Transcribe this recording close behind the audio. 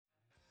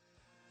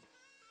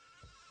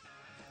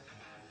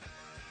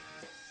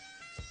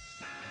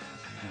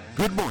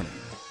Good morning.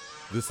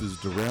 This is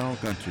Darrell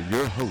Gunter,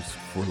 your host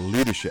for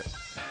Leadership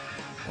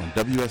on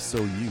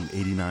WSOU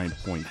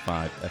 89.5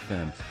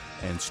 FM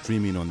and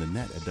streaming on the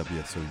net at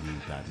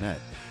WSOU.net.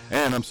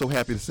 And I'm so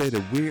happy to say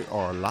that we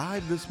are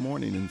live this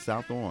morning in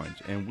South Orange,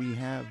 and we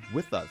have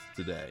with us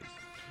today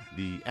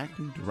the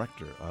acting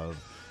director of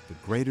the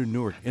Greater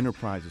Newark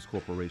Enterprises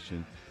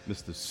Corporation,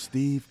 Mr.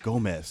 Steve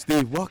Gomez.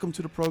 Steve, welcome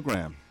to the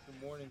program.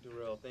 Good morning,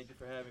 Darrell. Thank you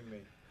for having me.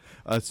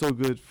 It's so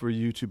good for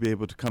you to be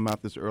able to come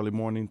out this early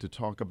morning to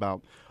talk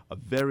about a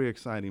very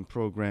exciting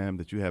program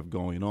that you have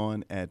going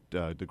on at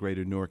the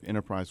Greater Newark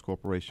Enterprise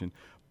Corporation.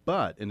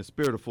 But in the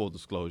spirit of full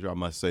disclosure, I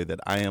must say that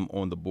I am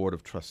on the board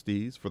of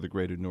trustees for the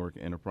Greater Newark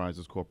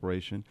Enterprises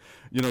Corporation.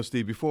 You know,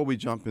 Steve, before we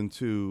jump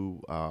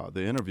into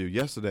the interview,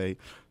 yesterday,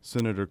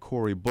 Senator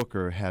Cory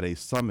Booker had a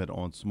summit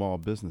on small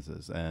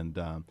businesses. And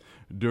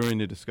during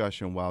the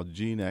discussion, while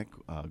GNEC,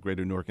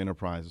 Greater Newark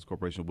Enterprises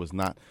Corporation, was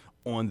not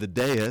on the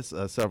dais,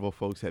 several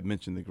folks had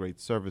mentioned the great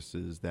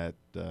services that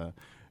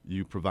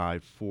you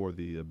provide for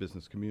the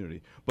business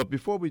community. But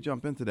before we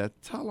jump into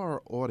that, tell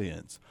our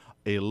audience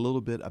a little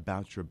bit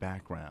about your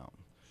background.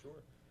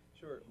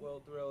 Sure.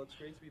 Well, Darrell, it's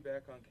great to be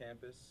back on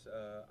campus.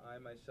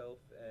 I myself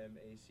am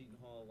a Seton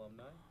Hall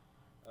alumni.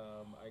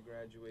 I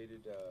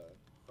graduated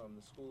from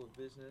the School of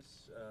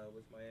Business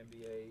with my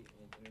MBA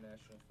in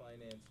International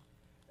Finance,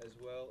 as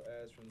well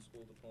as from the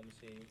School of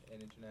Diplomacy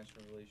and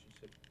International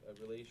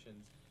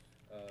Relations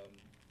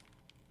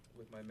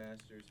with my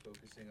master's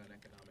focusing on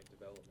economic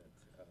development.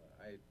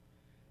 I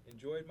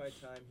enjoyed my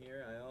time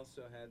here. I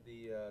also had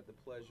the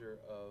pleasure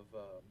of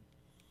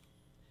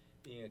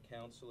being a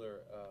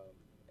counselor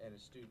and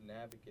a student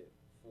advocate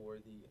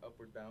for the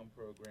Upward Bound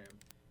program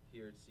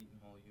here at Seton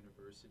Hall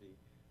University,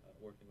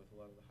 working with a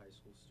lot of the high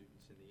school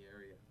students in the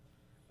area.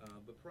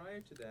 But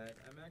prior to that,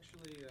 I'm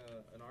actually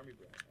an Army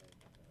brat.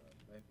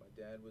 My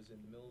dad was in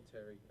the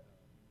military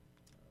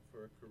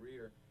for a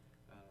career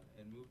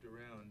and moved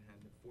around, had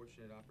the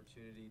fortunate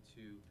opportunity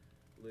to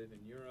live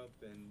in Europe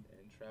and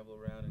travel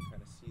around and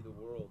kind of see the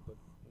world. But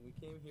when we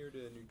came here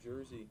to New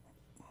Jersey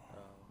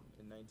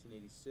in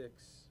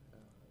 1986,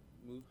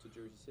 moved to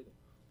Jersey City,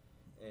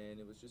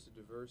 and it was just a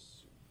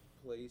diverse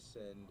place.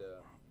 And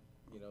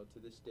to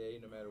this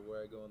day, no matter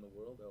where I go in the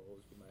world, that'll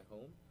always be my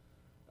home.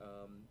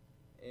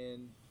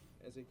 And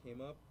as I came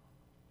up,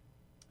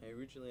 I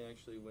originally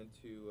actually went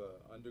to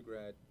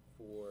undergrad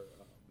for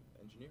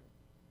engineering.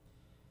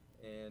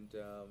 And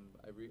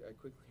I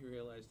quickly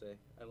realized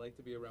I like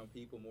to be around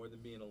people more than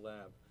be in a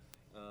lab.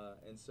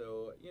 And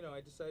so,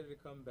 I decided to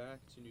come back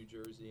to New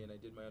Jersey, and I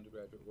did my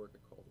undergraduate work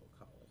at Caldwell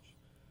College.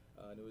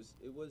 And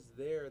it was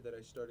there that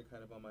I started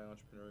kind of on my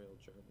entrepreneurial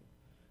journey.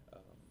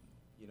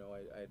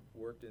 I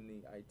worked in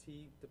the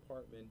IT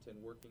department and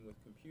working with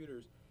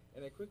computers,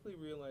 and I quickly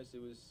realized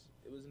it was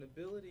an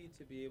ability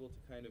to be able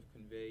to kind of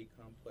convey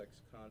complex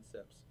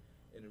concepts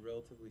in a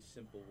relatively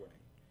simple way.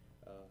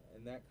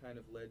 And that kind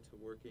of led to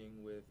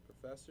working with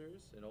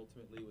professors and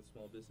ultimately with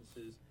small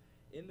businesses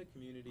in the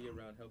community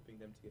around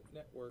helping them to get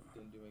networked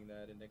and doing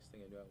that. And next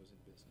thing I knew, I was in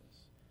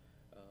business.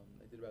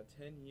 I did about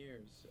 10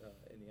 years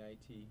in the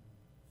IT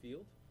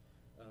field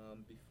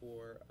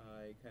before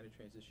I kind of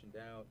transitioned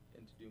out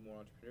and to do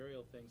more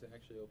entrepreneurial things. I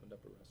actually opened up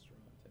a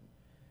restaurant, and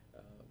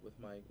with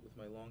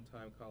my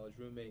longtime college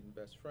roommate and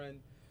best friend,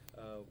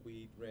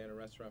 we ran a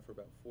restaurant for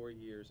about 4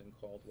 years in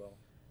Caldwell.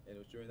 And it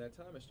was during that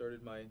time I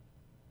started my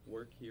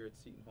work here at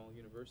Seton Hall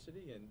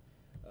University and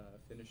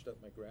finished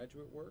up my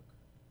graduate work.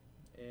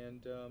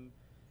 And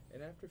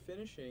after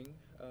finishing,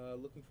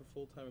 looking for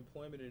full-time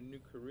employment in a new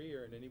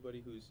career, and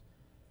anybody who's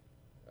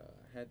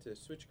had to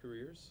switch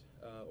careers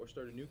or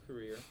start a new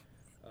career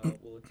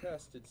will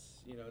attest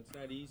it's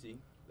not easy.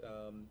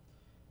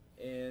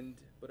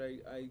 But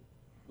I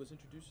was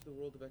introduced to the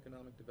world of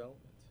economic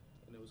development,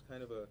 and it was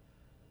kind of a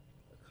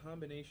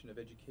combination of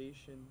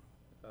education,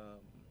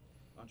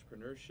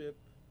 entrepreneurship,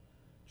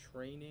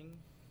 training,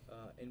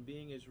 and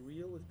being as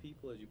real with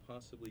people as you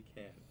possibly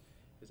can.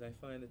 Because I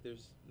find that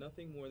there's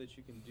nothing more that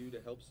you can do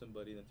to help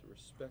somebody than to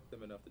respect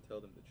them enough to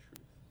tell them the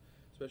truth,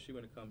 especially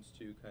when it comes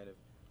to kind of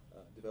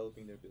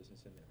developing their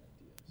business and their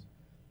ideas.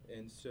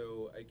 And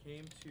so I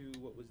came to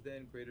what was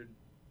then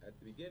at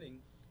the beginning,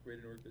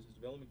 Greater Newark Business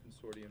Development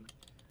Consortium,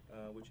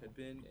 which had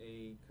been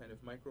a kind of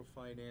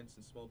microfinance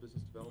and small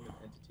business development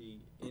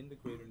entity in the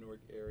Greater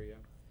Newark area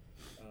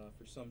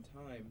for some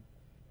time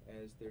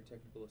as their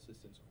technical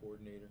assistance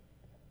coordinator.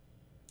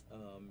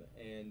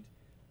 And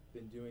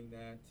been doing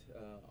that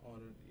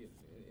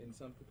in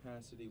some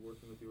capacity,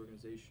 working with the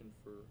organization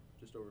for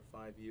just over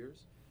 5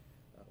 years.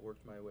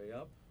 Worked my way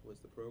up, was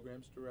the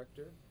programs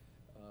director,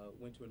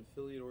 went to an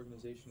affiliate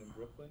organization in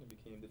Brooklyn and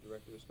became the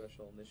director of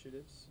special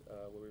initiatives,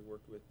 where we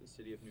worked with the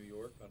city of New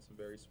York on some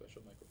very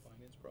special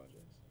microfinance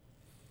projects.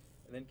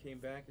 And then came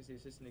back as the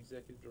assistant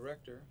executive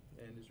director,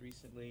 and as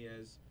recently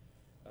as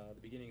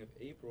the beginning of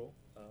April,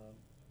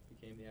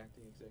 became the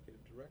acting executive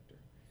director.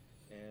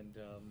 And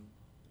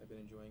I've been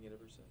enjoying it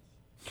ever since.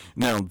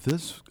 Now,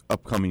 this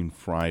upcoming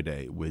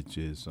Friday, which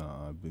is,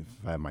 if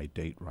I have my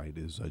date right,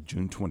 is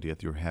June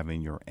 20th, you're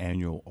having your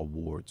annual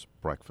awards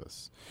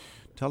breakfast.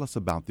 Tell us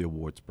about the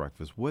awards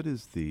breakfast. What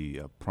is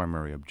the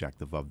primary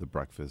objective of the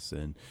breakfast,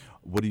 and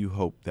what do you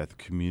hope that the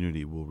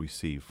community will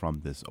receive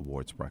from this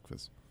awards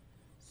breakfast?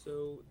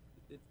 So,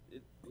 the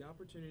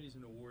Opportunities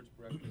and Awards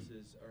Breakfast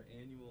is our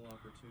annual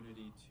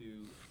opportunity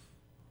to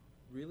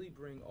really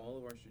bring all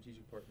of our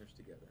strategic partners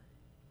together.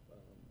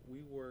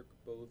 We work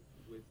both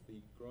with the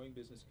growing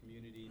business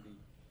community, the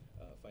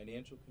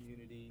financial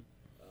community,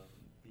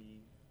 the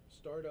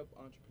startup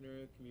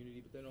entrepreneurial community,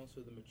 but then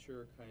also the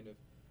mature kind of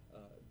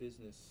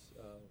business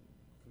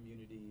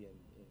community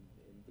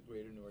in the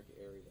greater Newark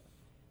area.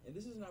 And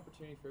this is an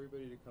opportunity for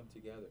everybody to come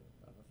together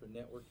for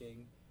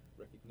networking,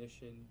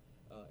 recognition,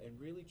 and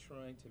really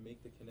trying to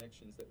make the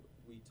connections that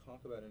we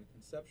talk about in a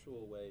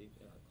conceptual way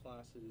in our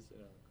classes,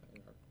 in our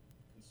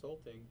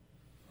consulting,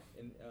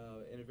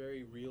 in a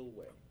very real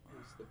way.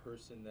 It's the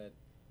person that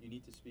you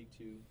need to speak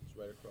to is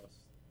right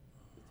across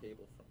the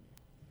table from you.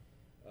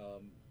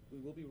 We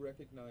will be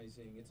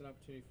recognizing, it's an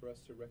opportunity for us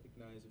to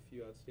recognize a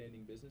few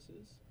outstanding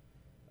businesses,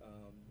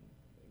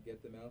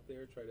 get them out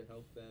there, try to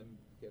help them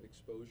get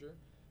exposure,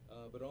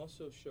 but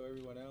also show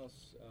everyone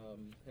else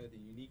kind of the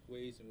unique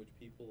ways in which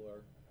people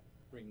are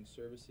bringing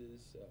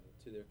services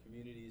to their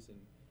communities and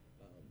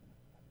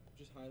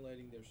just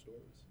highlighting their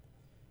stories.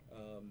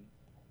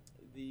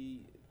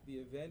 The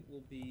event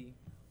is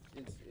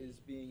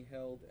being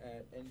held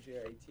at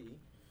NJIT,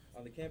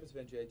 on the campus of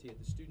NJIT at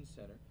the Student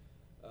Center.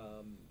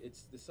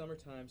 It's the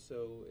summertime,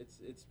 so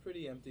it's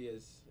pretty empty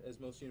as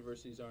most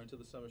universities are until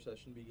the summer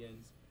session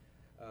begins.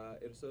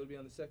 It'll be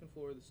on the second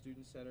floor of the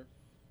Student Center.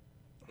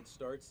 It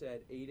starts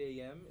at 8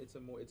 a.m. It's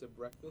a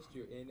breakfast.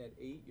 You're in at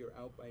 8. You're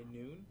out by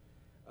noon.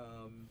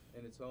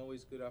 And it's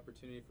always a good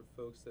opportunity for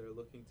folks that are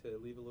looking to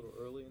leave a little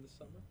early in the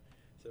summer.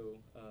 So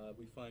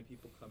we find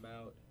people come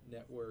out,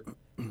 network,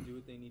 do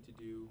what they need to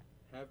do,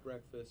 have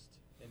breakfast,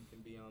 and can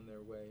be on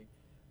their way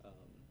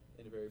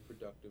in a very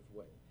productive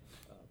way.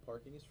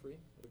 Parking is free,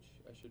 which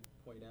I should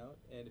point out.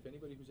 And if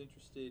anybody who's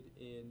interested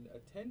in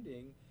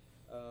attending,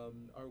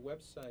 our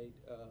website,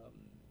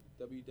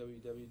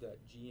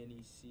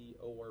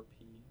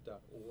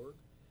 www.gnecorp.org.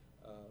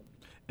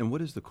 And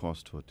what is the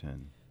cost to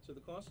attend? So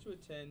the cost to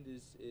attend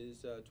is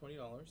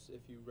 $20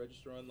 if you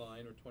register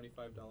online, or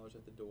 $25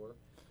 at the door,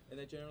 and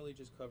that generally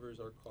just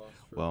covers our costs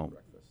for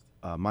breakfast.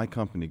 My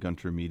company,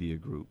 Gunter Media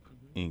Group,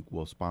 Inc.,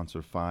 will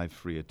sponsor 5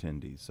 free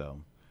attendees.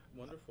 So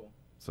wonderful.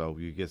 So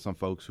you get some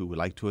folks who would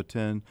like to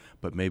attend,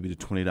 but maybe the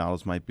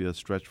 $20 might be a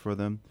stretch for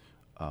them.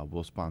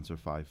 We'll sponsor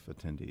 5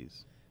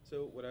 attendees.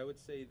 So what I would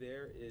say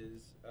there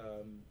is,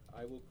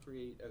 we'll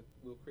create a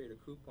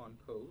coupon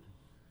code.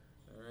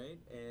 All right,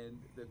 and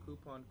the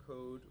coupon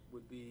code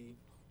would be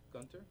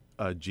Gunter?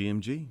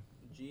 GMG.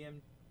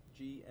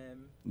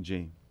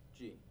 GMG.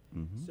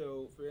 Mm-hmm.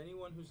 So for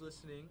anyone who's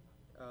listening,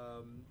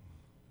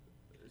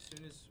 as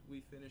soon as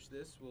we finish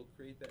this, we'll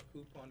create that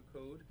coupon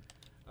code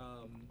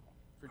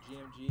for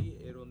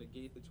GMG. It'll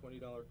negate the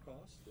 $20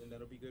 cost, and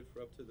that'll be good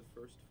for up to the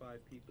first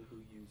 5 people who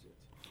use it.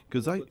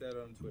 We'll put that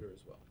on Twitter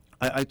as well.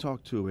 I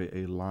talk to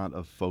a lot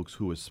of folks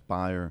who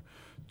aspire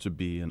to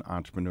be an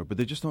entrepreneur, but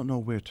they just don't know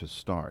where to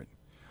start.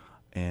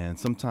 And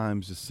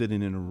sometimes just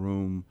sitting in a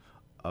room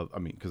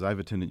because I've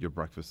attended your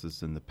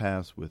breakfasts in the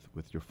past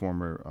with your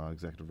former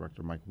executive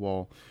director, Mike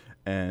Wall,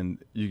 and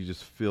you can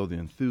just feel the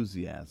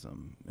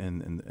enthusiasm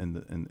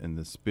and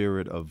the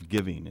spirit of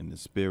giving and the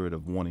spirit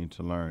of wanting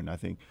to learn. I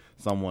think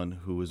someone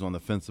who is on the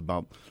fence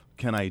about,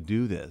 can I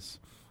do this?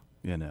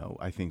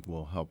 I think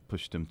will help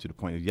push them to the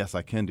point of, yes,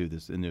 I can do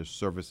this, and there's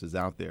services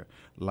out there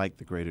like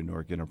the Greater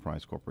Newark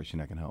Enterprise Corporation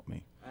that can help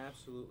me.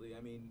 Absolutely.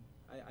 I mean,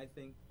 I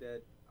think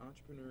that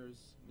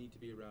entrepreneurs need to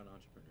be around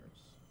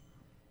entrepreneurs.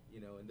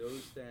 And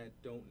those that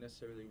don't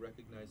necessarily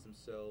recognize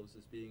themselves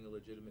as being a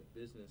legitimate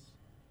business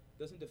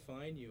doesn't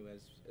define you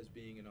as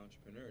being an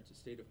entrepreneur. It's a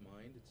state of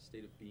mind. It's a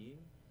state of being.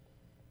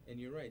 And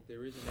you're right.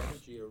 There is an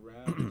energy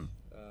around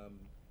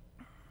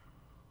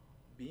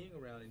being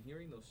around and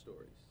hearing those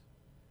stories.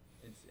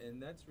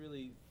 And that's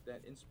really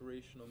that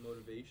inspirational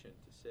motivation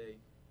to say,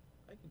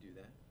 I can do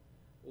that,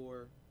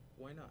 or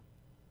why not?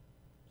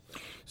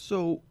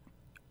 So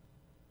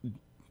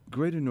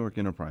Greater Newark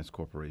Enterprise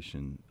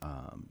Corporation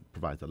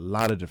provides a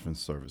lot of different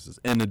services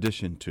in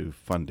addition to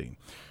funding.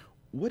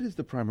 What is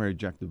the primary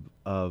objective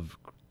of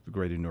the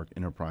Greater Newark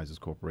Enterprises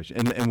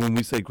Corporation? And when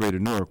we say Greater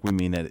Newark, we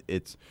mean that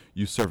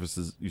you service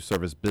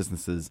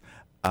businesses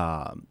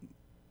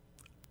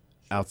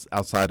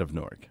outside of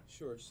Newark.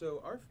 Sure.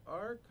 So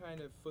our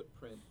kind of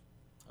footprint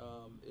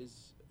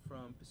is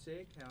from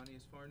Passaic County,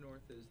 as far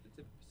north as the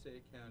tip of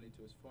Passaic County,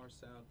 to as far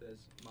south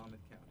as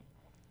Monmouth County.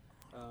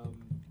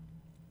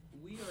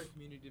 We are a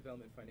community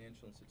development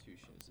financial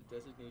institution. It's a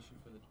designation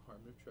from the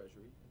Department of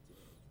Treasury. It's the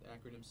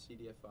acronym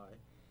CDFI.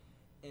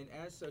 And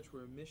as such,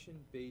 we're a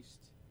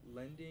mission-based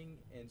lending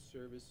and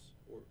service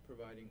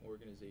providing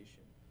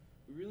organization.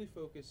 We really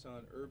focus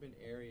on urban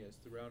areas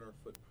throughout our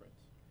footprint,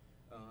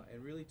 and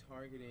really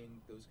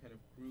targeting those kind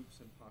of groups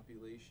and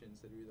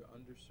populations that are either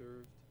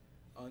underserved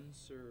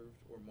unserved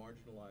or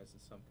marginalized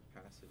in some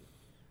capacity.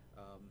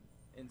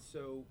 And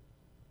so,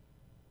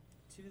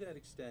 to that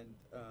extent,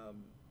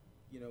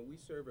 we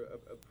serve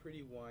a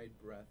pretty wide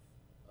breadth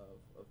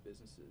of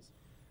businesses,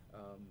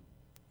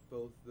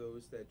 both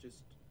those that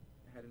just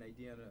had an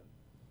idea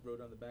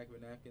wrote on the back of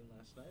a napkin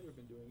last night, or have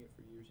been doing it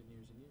for years and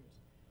years and years.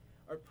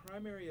 Our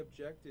primary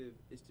objective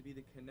is to be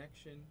the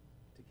connection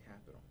to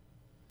capital.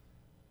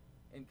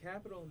 And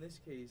capital in this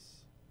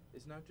case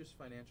is not just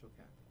financial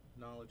capital,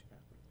 knowledge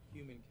capital,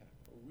 human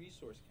capital,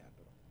 resource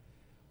capital.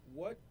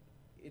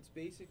 It's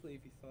basically,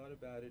 if you thought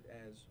about it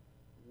as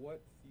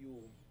what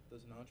fuel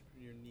does an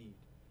entrepreneur need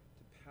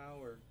to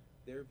power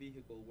their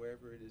vehicle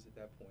wherever it is at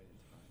that point in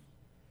time.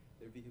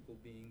 Their vehicle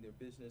being their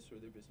business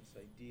or their business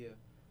idea,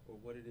 or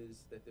what it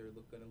is that they're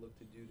going to look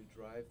to do to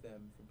drive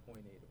them from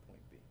point A to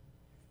point B.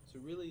 So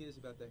it really is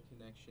about that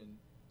connection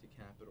to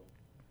capital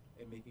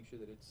and making sure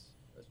that it's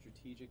a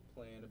strategic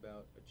plan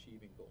about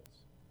achieving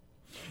goals.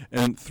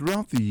 And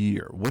throughout the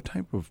year, what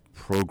type of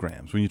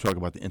programs, when you talk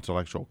about the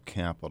intellectual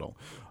capital,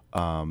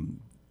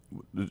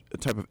 the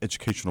type of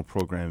educational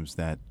programs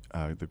that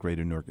the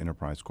Greater Newark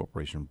Enterprise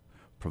Corporation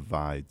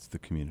provides the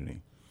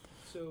community?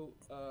 So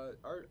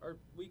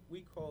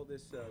we call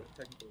this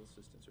technical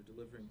assistance, or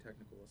delivering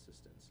technical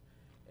assistance.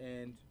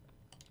 And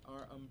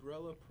our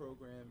umbrella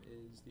program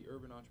is the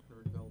Urban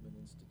Entrepreneur Development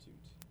Institute.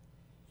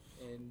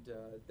 And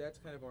that's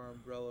kind of our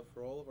umbrella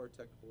for all of our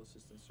technical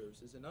assistance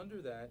services. And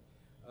under that,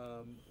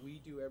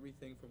 we do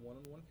everything from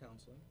one-on-one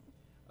counseling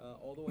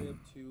all the way up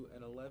to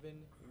an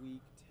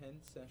 11-week,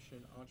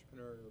 10-session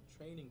entrepreneurial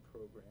training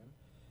program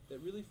that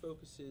really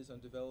focuses on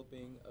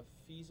developing a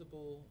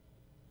feasible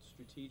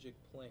strategic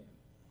plan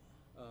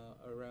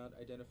around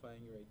identifying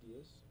your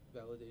ideas,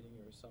 validating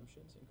your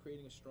assumptions, and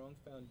creating a strong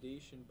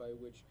foundation by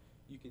which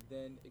you could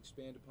then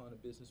expand upon a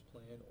business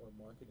plan or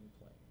marketing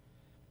plan.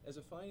 As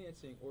a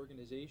financing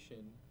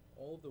organization,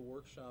 all of the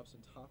workshops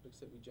and topics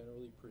that we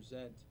generally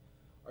present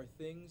are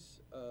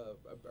things,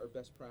 are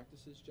best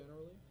practices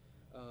generally,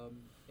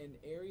 and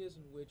areas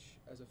in which,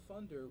 as a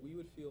funder, we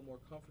would feel more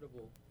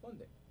comfortable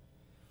funding.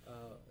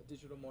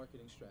 Digital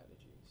marketing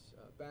strategies,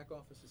 back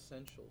office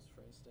essentials,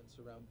 for instance,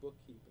 around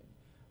bookkeeping,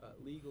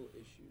 legal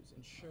issues,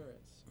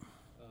 insurance,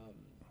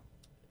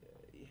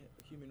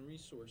 human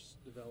resource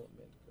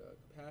development,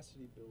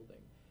 capacity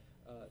building,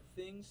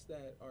 things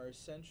that are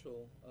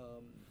essential,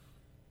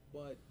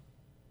 but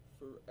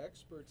for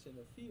experts in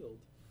the field.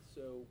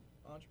 So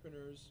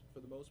entrepreneurs, for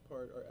the most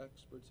part, are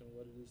experts in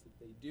what it is that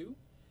they do,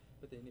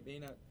 but they may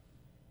not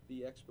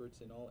be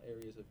experts in all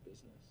areas of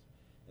business.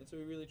 And so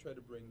we really try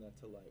to bring that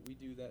to light. We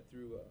do that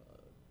through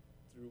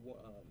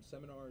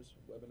seminars,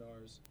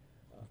 webinars,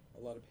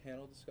 a lot of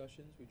panel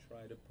discussions. We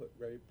try to put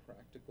very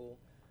practical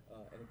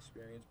and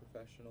experienced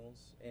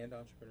professionals and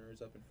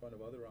entrepreneurs up in front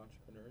of other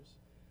entrepreneurs.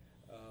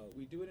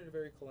 We do it in a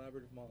very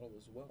collaborative model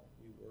as well.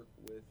 We work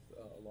with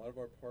a lot of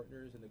our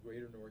partners in the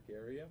greater Newark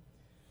area,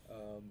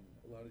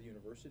 a lot of the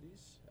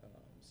universities,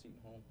 Seton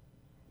Hall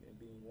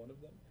being one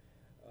of them,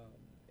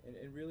 and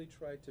really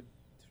try to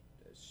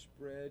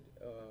spread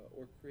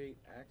or create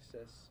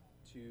access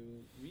to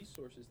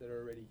resources that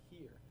are already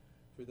here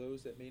for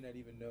those that may not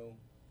even know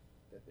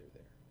that they're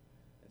there.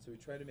 And so we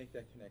try to make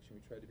that connection.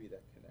 We try to be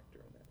that connector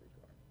in that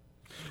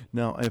regard.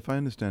 Now, if I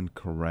understand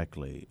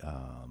correctly,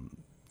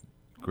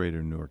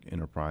 Greater Newark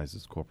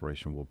Enterprises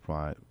Corporation will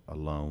provide a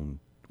loan,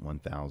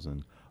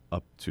 $1,000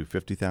 up to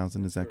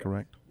 $50,000. Is that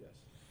correct? Yes.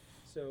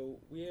 So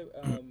we have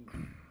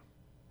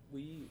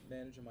we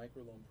manage a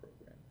microloan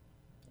program,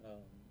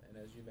 and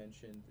as you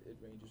mentioned, it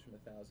ranges from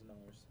 $1,000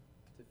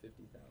 to $50,000.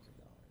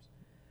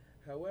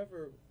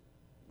 However,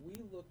 we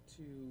look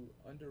to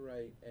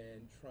underwrite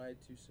and try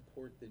to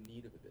support the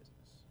need of a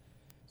business.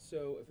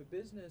 So if a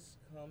business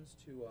comes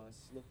to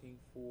us looking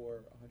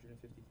for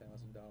 $150,000,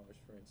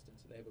 for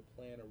instance, and they have a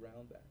plan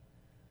around that,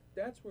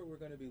 that's where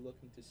we're going to be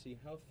looking to see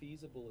how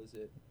feasible is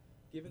it,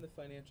 given the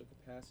financial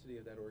capacity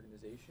of that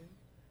organization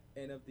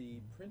and of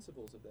the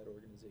principles of that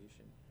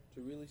organization,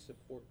 to really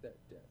support that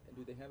debt, and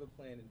do they have a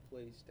plan in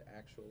place to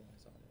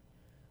actualize on it.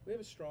 We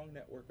have a strong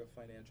network of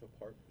financial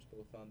partners,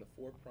 both on the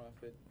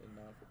for-profit and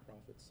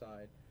non-for-profit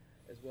side,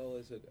 as well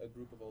as a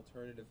group of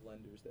alternative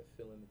lenders that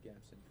fill in the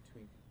gaps in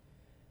between.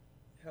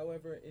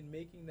 However, in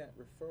making that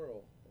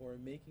referral or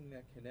making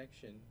that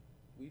connection,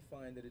 we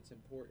find that it's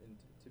important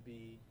to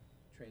be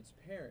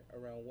transparent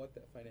around what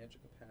that financial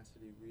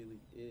capacity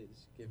really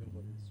is, given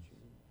what it is that you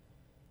need.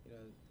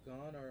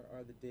 Gone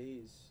are the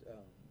days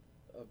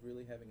of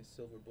really having a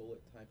silver bullet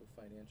type of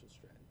financial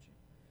strategy.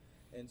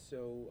 And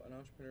so an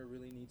entrepreneur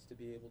really needs to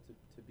be able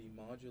to be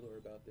modular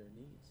about their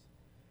needs.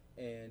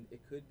 And it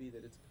could be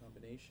that it's a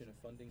combination of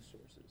funding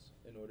sources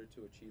in order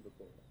to achieve a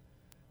goal.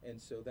 And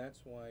so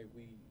that's why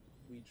we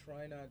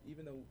try not,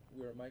 even though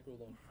we're a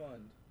microloan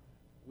fund,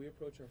 we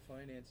approach our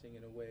financing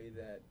in a way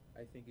that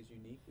I think is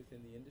unique within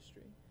the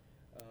industry,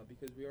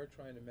 because we are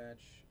trying to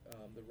match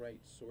the right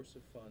source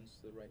of funds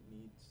to the right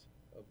needs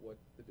of what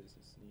the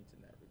business needs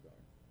in that regard.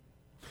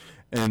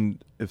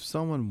 And if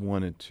someone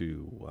wanted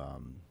to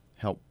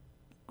help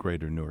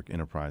Greater Newark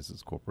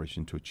Enterprises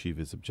Corporation to achieve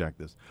its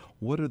objectives.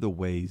 What are the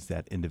ways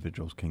that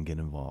individuals can get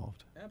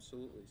involved?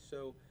 Absolutely.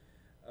 So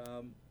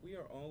we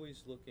are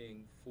always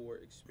looking for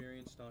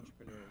experienced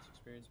entrepreneurs,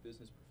 experienced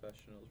business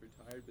professionals,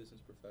 retired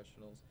business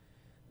professionals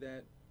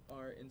that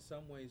are in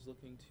some ways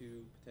looking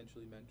to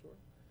potentially mentor,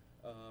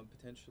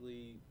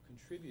 potentially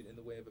contribute in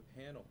the way of a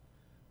panel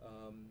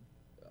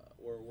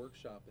or a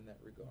workshop in that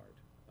regard.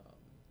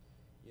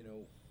 You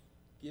know,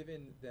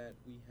 given that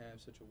we have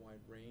such a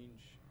wide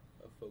range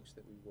of folks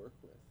that we work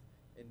with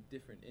in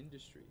different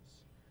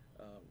industries,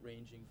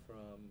 ranging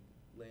from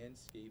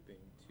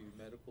landscaping to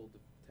medical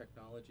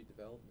technology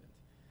development,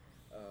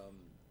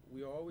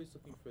 we are always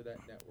looking for that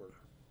network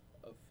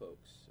of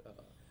folks.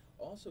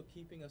 Also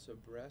keeping us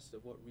abreast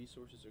of what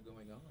resources are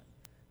going on.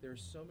 There are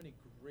so many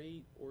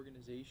great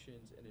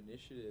organizations and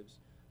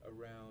initiatives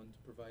around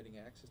providing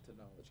access to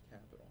knowledge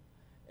capital.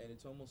 And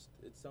it's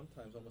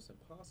sometimes almost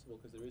impossible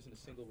because there isn't a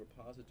single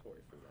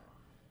repository for that.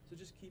 So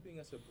just keeping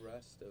us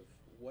abreast of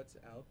what's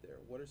out there.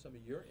 What are some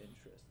of your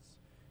interests?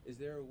 Is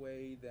there a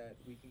way that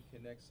we can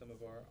connect some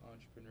of our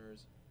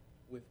entrepreneurs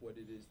with what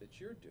it is that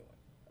you're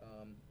doing?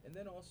 And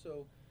then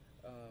also,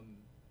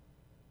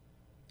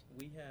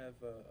 we have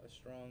a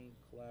strong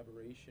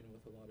collaboration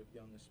with a lot of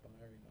young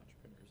aspiring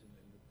entrepreneurs in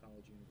the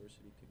college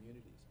university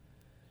communities.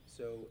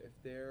 So if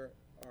there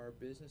are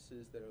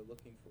businesses that are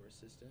looking for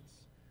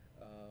assistance,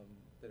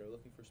 that are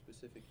looking for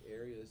specific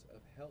areas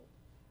of help,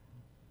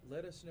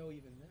 let us know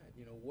even that.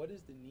 You know, what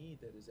is the need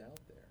that is out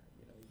there?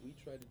 You know, we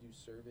try to do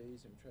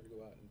surveys and we try to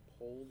go out and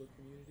poll the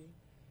community,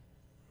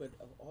 but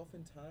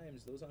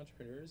oftentimes those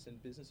entrepreneurs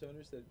and business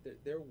owners,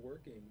 they're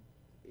working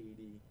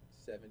 80,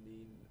 70,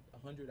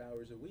 100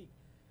 hours a week.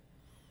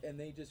 And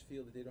they just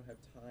feel that they don't have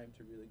time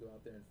to really go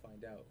out there and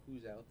find out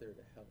who's out there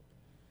to help.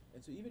 And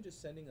so even just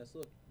sending us,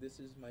 look,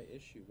 this is my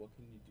issue, what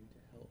can you do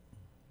to help?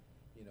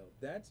 You know,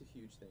 that's a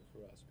huge thing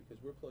for us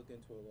because we're plugged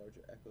into a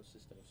larger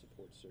ecosystem of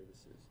support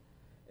services.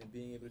 And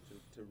being able to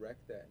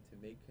direct that and to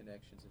make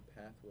connections and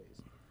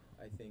pathways,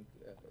 I think,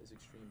 is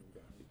extremely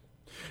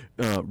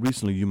valuable.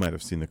 Recently, you might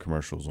have seen the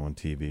commercials on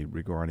TV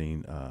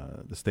regarding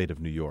the state of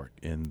New York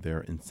and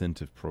their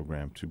incentive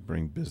program to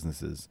bring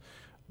businesses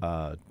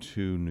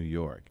to New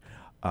York.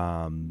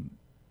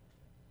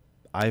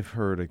 I've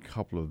heard a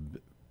couple of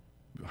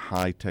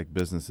high-tech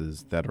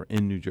businesses that are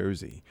in New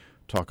Jersey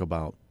talk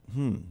about,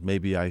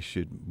 maybe I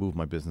should move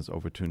my business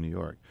over to New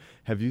York.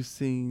 Have you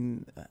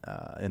seen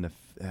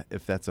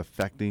if that's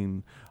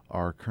affecting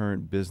our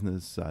current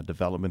business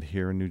development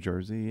here in New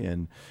Jersey?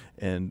 And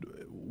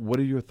what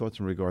are your thoughts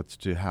in regards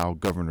to how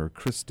Governor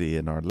Christie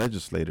and our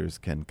legislators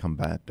can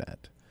combat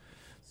that?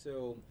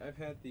 So I've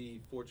had the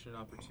fortunate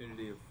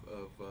opportunity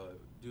of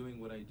doing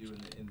what I do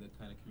in the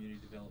kind of community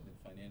development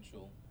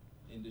financial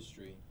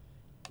industry,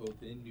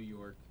 both in New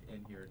York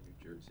and here in New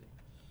Jersey.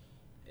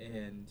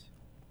 And,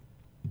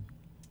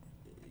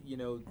 you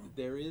know,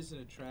 there is an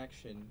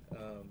attraction,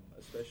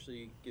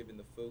 especially given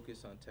the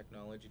focus on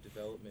technology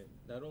development,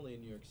 not only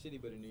in New York City,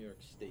 but in New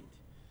York State.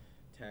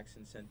 Tax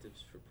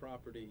incentives for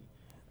property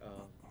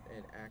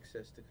and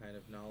access to kind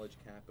of knowledge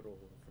capital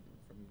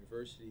from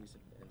universities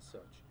and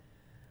such.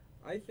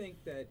 I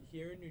think that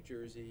here in New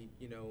Jersey,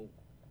 you know,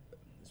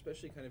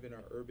 especially kind of in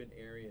our urban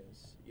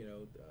areas, you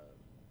know,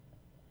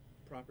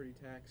 property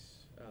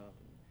tax,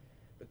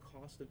 the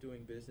cost of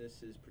doing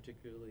business is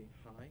particularly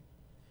high.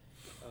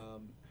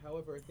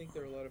 However, I think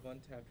there are a lot of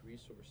untapped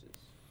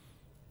resources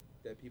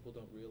that people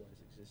don't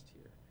realize exist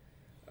here.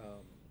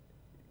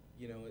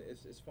 You know,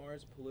 as far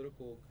as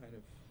political kind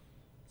of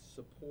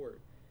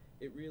support,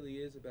 it really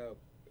is about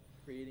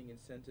creating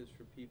incentives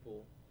for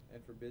people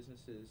and for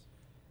businesses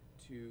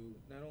to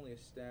not only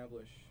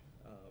establish,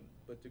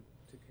 but to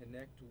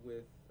connect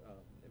with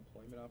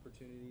employment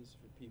opportunities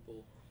for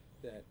people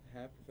that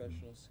have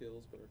professional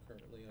skills but are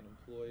currently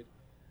unemployed.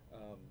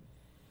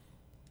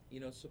 You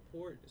know,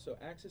 support, so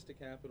access to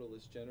capital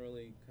is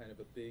generally kind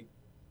of a big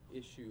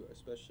issue,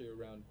 especially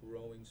around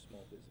growing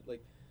small business,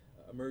 like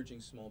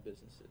emerging small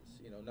businesses,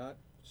 you know, not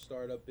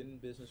startup, been in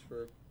business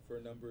for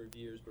a number of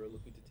years but are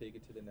looking to take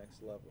it to the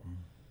next level.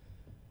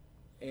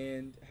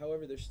 And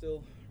however, there's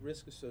still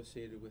risk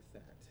associated with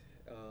that.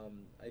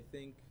 I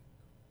think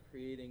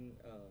creating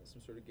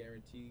some sort of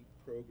guarantee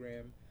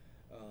program,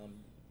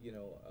 you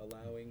know,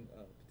 allowing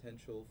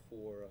potential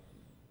for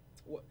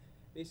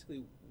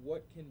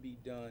what can be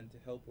done to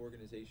help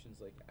organizations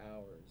like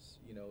ours,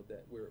 you know,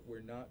 that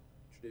we're not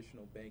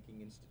traditional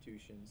banking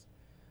institutions.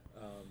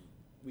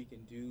 We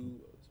can do,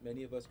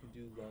 many of us can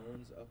do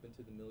loans up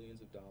into the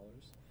millions of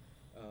dollars.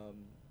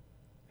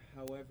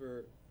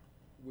 However,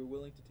 we're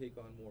willing to take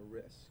on more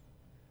risk.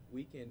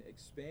 We can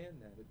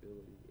expand that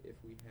ability if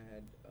we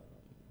had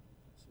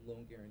some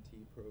loan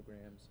guarantee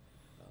programs,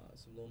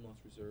 some loan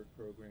loss reserve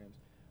programs,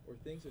 or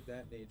things of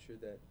that nature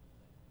that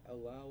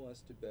allow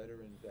us to better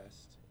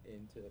invest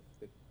into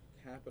the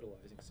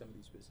capitalizing some of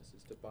these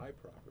businesses to buy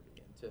property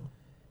and to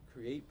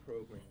create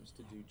programs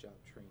to do job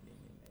training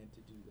and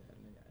to do that.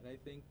 And I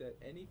think that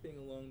anything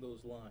along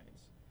those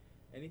lines,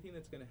 anything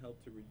that's going to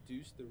help to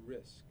reduce the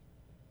risk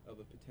of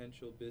a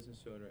potential business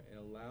owner and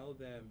allow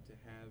them to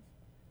have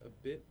a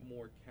bit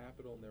more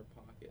capital in their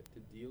pocket to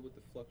deal with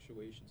the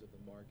fluctuations of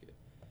the market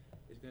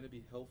is going to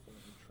be helpful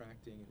in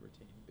attracting and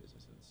retaining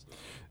business in the state.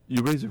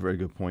 You raise a very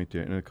good point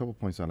there, and a couple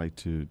points I'd like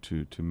to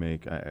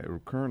make.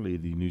 Currently,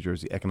 the New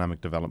Jersey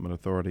Economic Development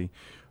Authority,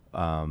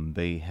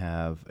 they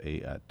have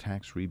a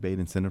tax rebate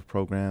incentive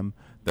program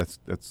that's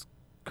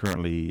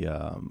currently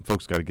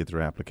folks got to get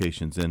their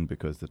applications in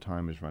because the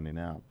time is running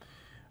out.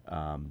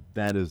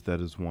 That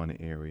is one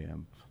area,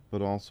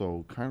 but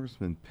also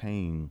Congressman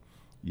Payne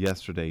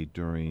yesterday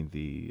during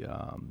the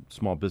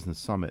Small Business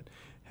Summit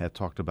had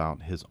talked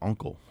about his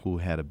uncle who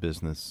had a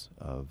business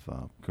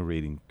of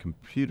creating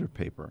computer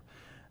paper,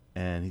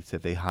 and he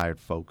said they hired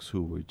folks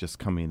who were just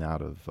coming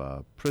out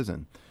of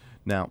prison.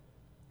 Now,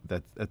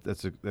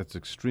 that's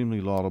extremely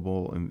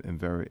laudable and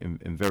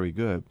very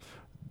good.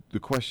 The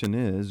question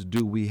is,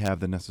 do we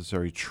have the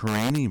necessary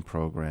training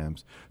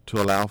programs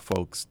to allow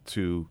folks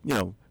to,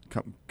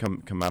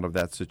 come out of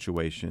that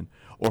situation,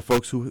 or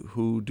folks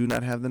who do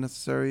not have the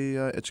necessary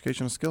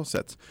educational skill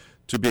sets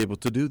to be able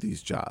to do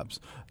these jobs?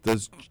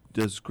 Does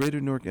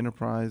Greater Newark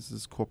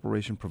Enterprises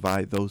Corporation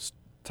provide those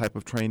type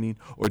of training,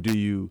 or do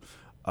you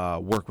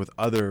work with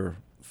other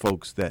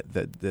folks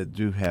that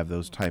do have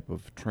those type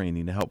of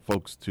training to help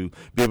folks to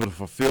be able to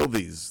fulfill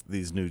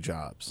these new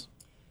jobs?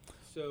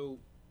 So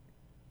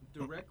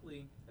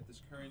directly at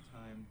this current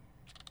time,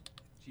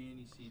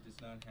 GNEC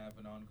does not have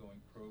an ongoing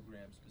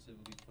program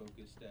specifically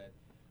focused at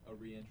a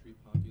reentry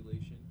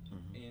population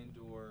and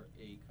or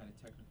a kind of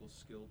technical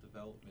skill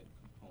development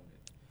component.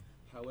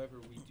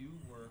 However, we do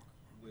work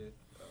with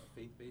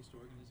faith-based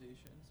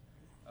organizations,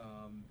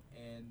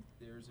 and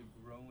there's a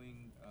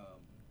growing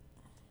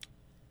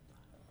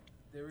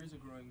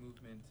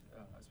movement,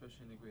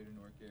 especially in the Greater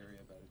Newark area,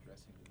 about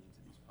addressing the needs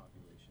of these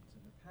populations.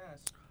 In the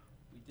past,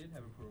 we did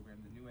have a program,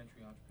 the New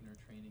Entry Entrepreneur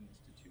Training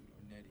Institute, or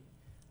NETI,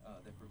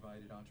 that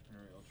provided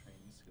entrepreneurial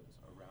training skills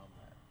around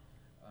that.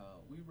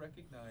 We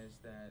recognize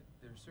that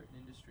there are certain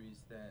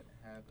industries that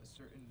have a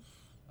certain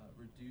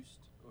reduced,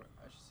 or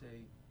I should say,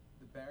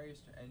 the barriers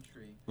to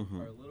entry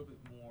are a little bit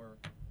more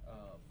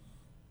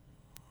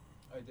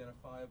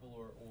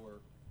identifiable or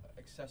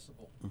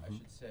accessible, I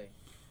should say.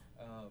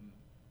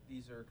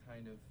 These are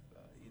kind of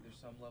either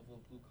some level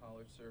of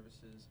blue-collar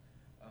services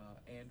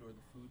and or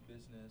the food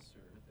business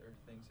or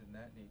things in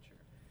that nature.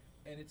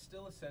 And it's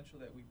still essential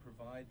that we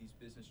provide these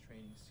business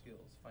training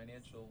skills,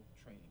 financial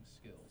training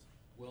skills,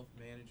 wealth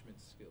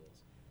management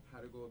skills,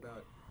 how to go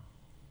about.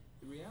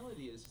 The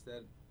reality is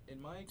that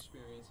in my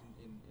experience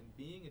in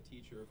being a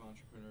teacher of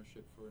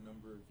entrepreneurship for a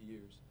number of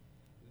years,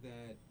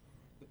 that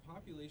the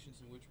populations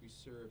in which we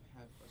serve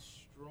have a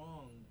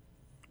strong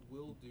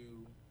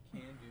will-do,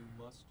 can-do,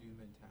 must-do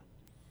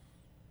mentality,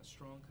 a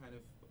strong kind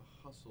of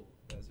hustle,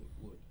 as it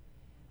would.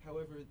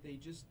 However, they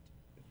just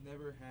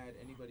never had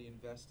anybody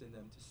invest in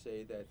them to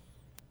say that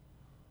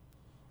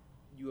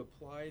you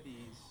apply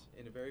these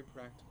in a very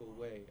practical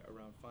way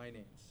around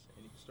finance,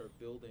 and you can start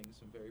building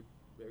some very,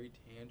 very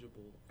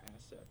tangible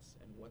assets,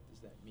 and what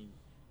does that mean,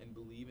 and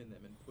believe in them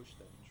and push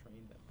them and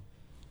train them.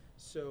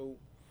 So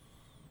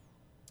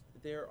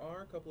there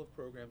are a couple of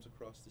programs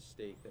across the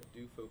state that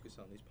do focus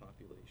on these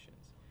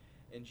populations,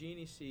 and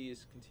GNEC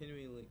is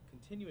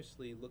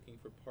continuously looking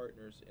for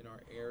partners in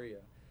our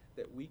area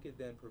that we could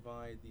then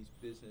provide these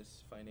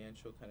business,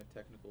 financial, kind of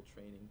technical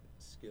training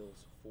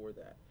skills for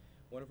that.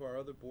 One of our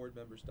other board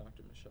members,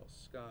 Dr. Michelle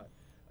Scott,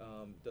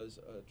 does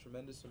a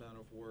tremendous amount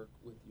of work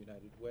with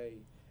United Way,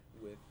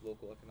 with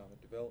local economic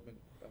development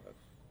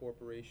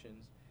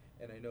corporations,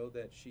 and I know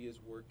that she is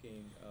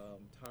working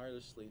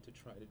tirelessly to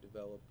try to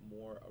develop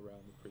more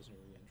around the prisoner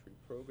reentry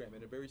program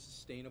in a very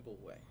sustainable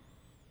way,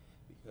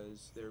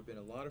 because there have been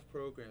a lot of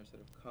programs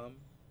that have come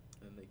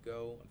and they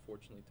go,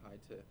 unfortunately tied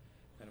to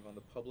kind of on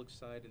the public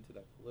side into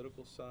that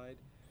political side,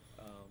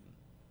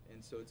 and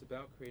so it's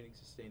about creating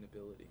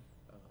sustainability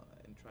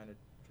and trying to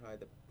tie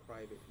the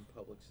private and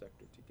public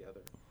sector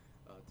together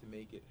to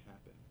make it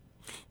happen.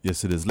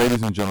 Yes, it is.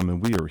 Ladies and gentlemen,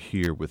 we are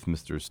here with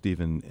Mr.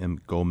 Stephen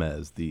M.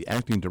 Gomez, the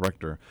acting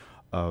director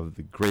of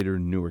the Greater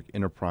Newark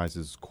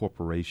Enterprises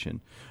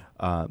Corporation.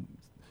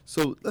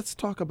 So let's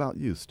talk about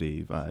you,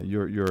 Steve.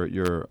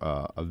 You're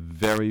a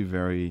very,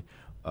 very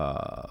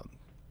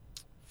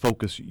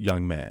focused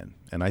young man,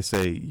 and I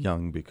say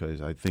young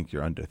because I think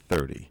you're under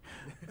 30,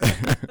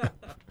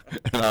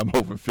 and I'm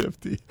over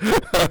 50.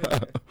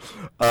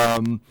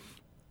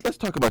 Let's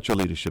talk about your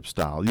leadership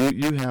style.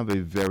 You have a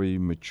very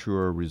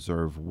mature,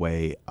 reserved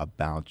way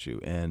about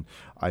you, and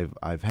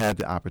I've had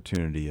the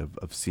opportunity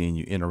of seeing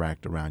you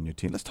interact around your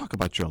team. Let's talk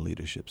about your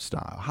leadership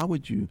style. How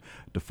would you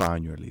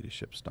define your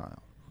leadership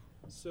style?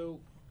 So,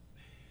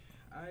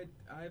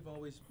 I've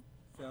always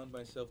found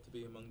myself to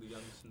be among the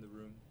youngest in the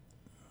room.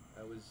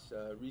 I was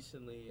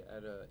recently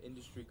at an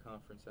industry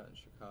conference out in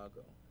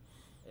Chicago,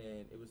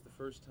 and it was the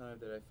first time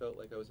that I felt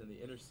like I was in the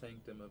inner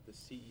sanctum of the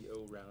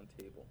CEO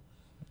roundtable.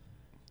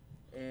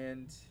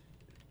 And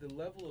the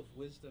level of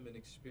wisdom and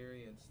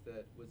experience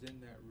that was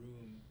in that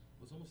room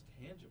was almost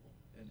tangible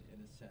in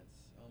a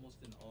sense, almost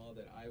in awe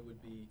that I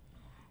would be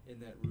in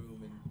that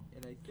room,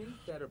 and I think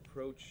that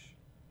approach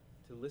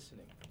to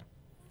listening,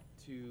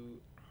 to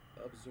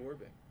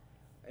absorbing,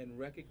 and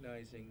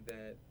recognizing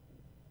that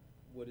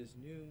what is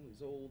new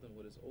is old and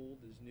what is old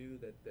is new,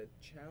 that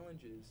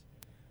challenges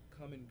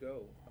come and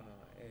go,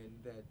 and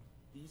that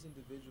these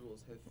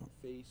individuals have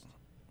faced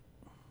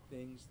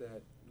things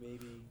that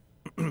maybe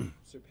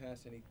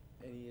surpass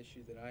any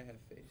issue that I have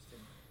faced.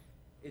 And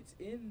it's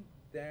in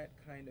that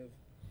kind of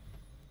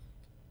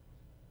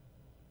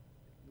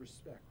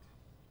respect,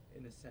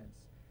 in a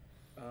sense,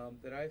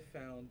 that I've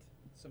found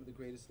some of the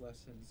greatest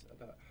lessons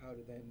about how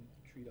to then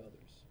treat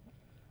others.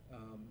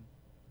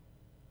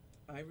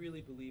 I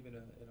really believe in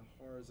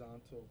a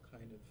horizontal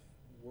kind of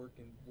work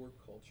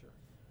culture.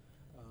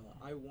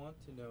 I want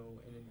to know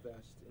and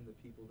invest in the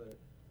people that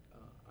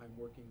I'm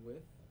working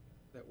with,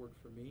 that work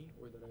for me,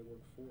 or that I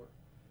work for.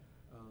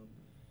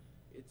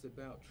 It's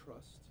about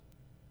trust,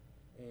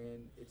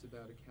 and it's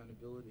about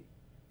accountability.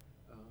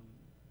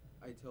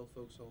 I tell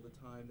folks all the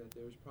time that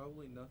there's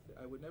probably nothing,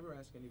 I would never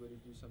ask anybody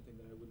to do something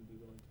that I wouldn't be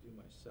willing to do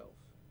myself.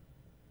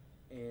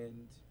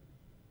 And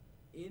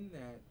in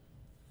that,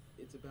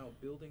 it's about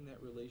building that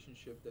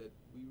relationship that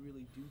we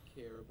really do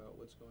care about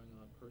what's going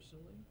on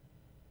personally,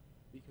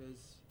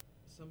 because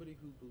somebody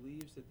who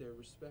believes that they're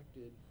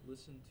respected,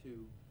 listened to,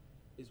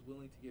 is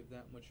willing to give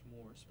that much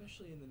more,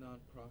 especially in the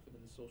nonprofit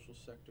and the social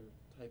sector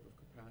type of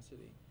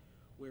capacity,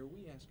 where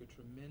we ask a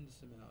tremendous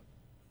amount.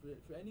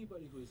 For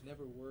anybody who has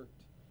never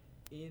worked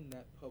in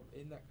that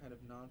kind of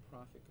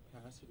nonprofit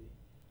capacity,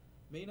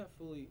 may not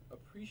fully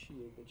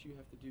appreciate that you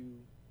have to do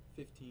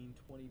 15,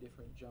 20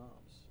 different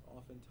jobs.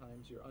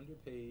 Oftentimes you're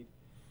underpaid,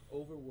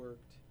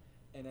 overworked,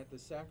 and at the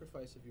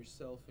sacrifice of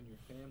yourself and your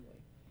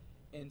family.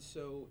 And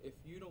so if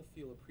you don't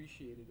feel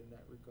appreciated in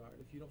that regard,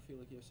 if you don't feel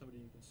like you have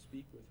somebody you can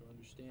speak with who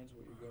understands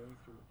what you're going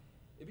through,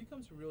 it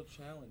becomes a real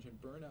challenge, and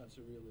burnout's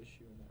a real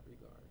issue in that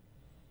regard.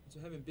 And so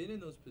having been in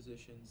those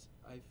positions,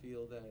 I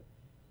feel that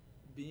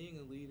being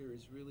a leader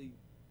is really,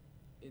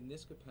 in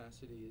this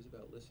capacity, is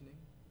about listening,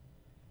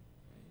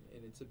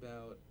 and it's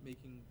about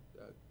making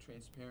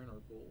transparent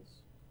our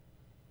goals,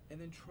 and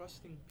then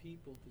trusting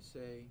people to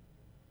say,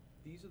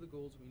 these are the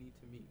goals we need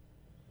to meet.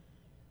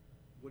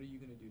 What are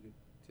you going to do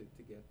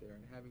to get there,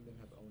 and having them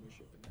have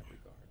ownership in that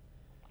regard.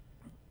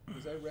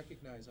 Because I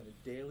recognize on a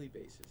daily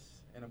basis,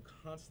 and I'm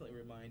constantly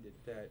reminded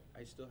that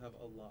I still have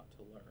a lot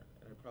to learn,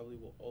 and I probably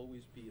will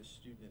always be a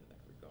student in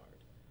that regard.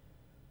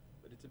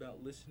 But it's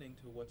about listening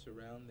to what's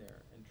around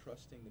there and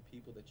trusting the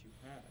people that you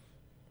have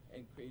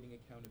and creating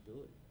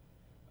accountability.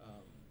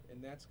 And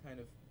that's kind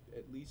of,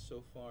 at least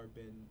so far,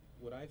 been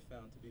what I've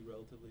found to be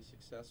relatively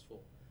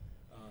successful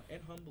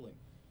and humbling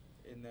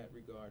in that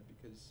regard,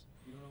 because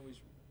you don't always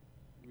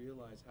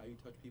realize how you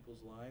touch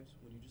people's lives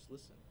when you just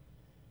listen,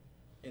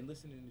 and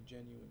listen in a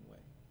genuine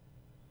way.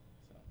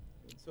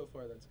 So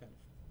far, that's kind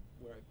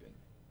of where I've been.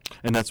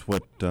 And that's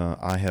what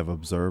I have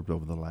observed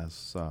over the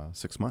last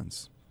 6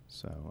 months.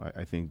 So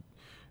I think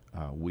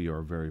we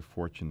are very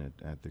fortunate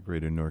at the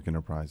Greater Newark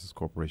Enterprises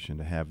Corporation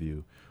to have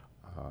you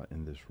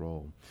in this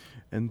role.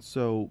 And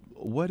so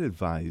what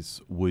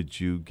advice would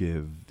you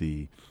give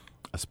the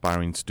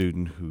aspiring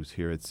student who's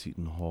here at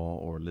Seton Hall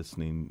or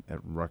listening at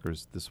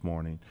Rutgers this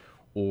morning,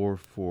 or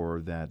for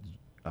that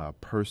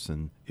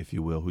person, if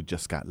you will, who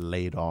just got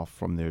laid off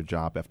from their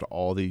job after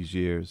all these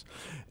years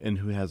and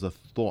who has a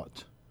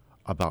thought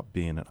about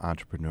being an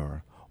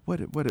entrepreneur? What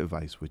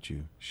advice would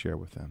you share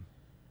with them?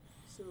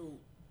 So,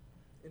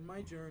 in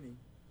my journey,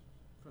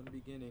 from the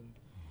beginning,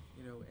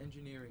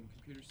 engineering,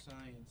 computer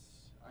science,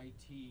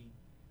 IT,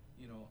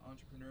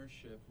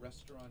 entrepreneurship,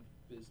 restaurant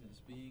business,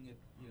 being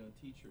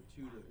a teacher,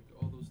 tutor,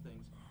 all those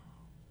things,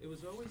 it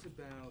was always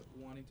about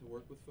wanting to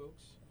work with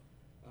folks.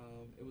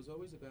 It was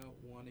always about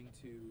wanting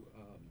to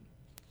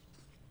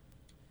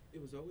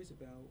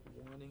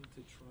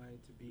try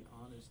to be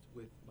honest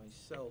with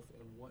myself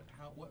and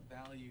what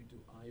value do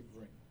I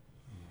bring.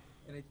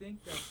 And I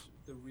think that's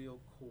the real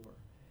core,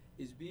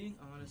 is being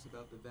honest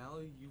about the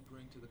value you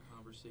bring to the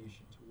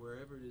conversation, to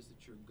wherever it is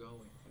that you're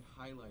going, and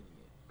highlighting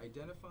it,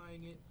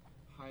 identifying it,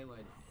 highlighting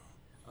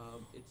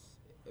it. It's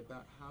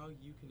about how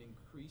you can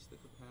increase the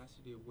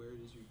capacity of where it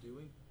is you're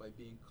doing by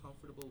being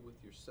comfortable with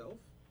yourself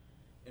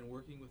and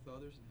working with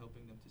others and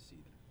helping them to see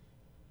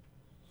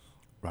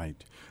that.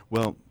 Right.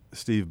 Well,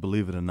 Steve,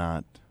 believe it or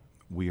not,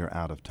 we are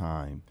out of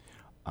time.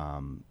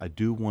 I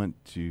do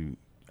want you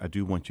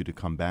to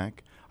come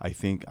back. I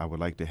think I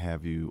would like to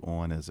have you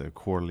on as a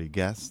quarterly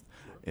guest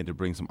and to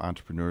bring some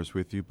entrepreneurs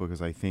with you,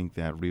 because I think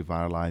that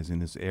revitalizing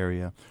this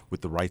area with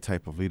the right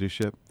type of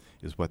leadership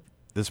is what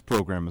this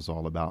program is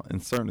all about,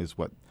 and certainly is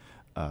what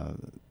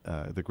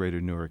the Greater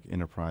Newark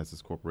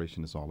Enterprises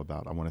Corporation is all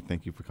about. I want to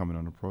thank you for coming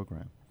on the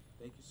program.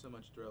 Thank you so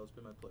much, Darrell. It's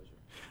been my pleasure.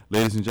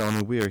 Ladies and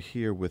gentlemen, we are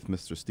here with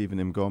Mr. Stephen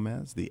M.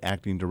 Gomez, the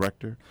acting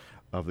director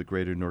of the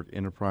Greater Newark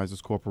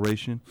Enterprises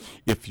Corporation.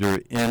 If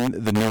you're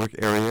in the Newark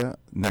area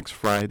next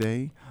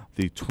Friday,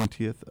 the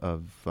 20th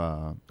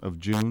of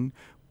June,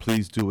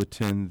 please do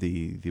attend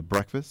the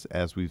breakfast,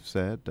 as we've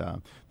said.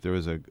 There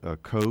is a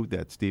code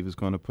that Steve is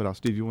going to put out.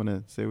 Steve, you want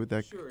to say what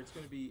that? Sure, it's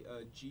going to be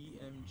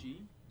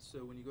GMG.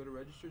 So when you go to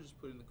register, just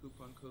put in the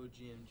coupon code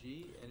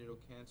GMG, and it'll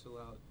cancel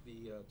out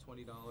the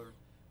 $20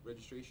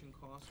 registration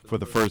cost for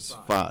the first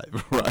five.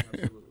 Right.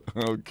 Absolutely.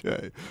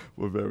 Okay.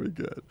 Well, very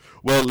good.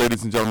 Well,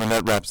 ladies and gentlemen,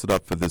 that wraps it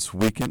up for this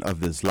weekend of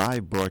this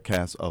live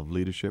broadcast of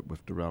Leadership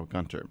with Darrell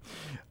Gunter.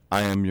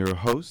 I am your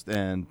host,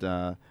 and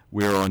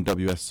we're on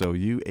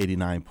WSOU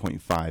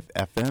 89.5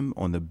 FM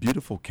on the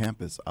beautiful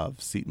campus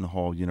of Seton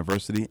Hall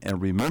University.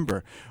 And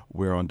remember,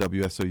 we're on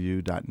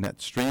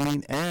WSOU.net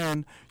streaming,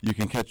 and you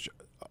can catch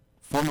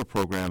former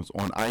programs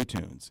on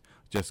iTunes.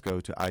 Just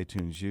go to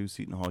iTunes U,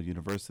 Seton Hall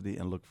University,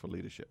 and look for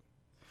Leadership.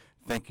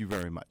 Thank you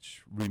very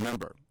much.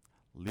 Remember,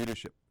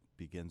 leadership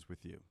begins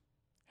with you.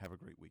 Have a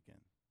great weekend.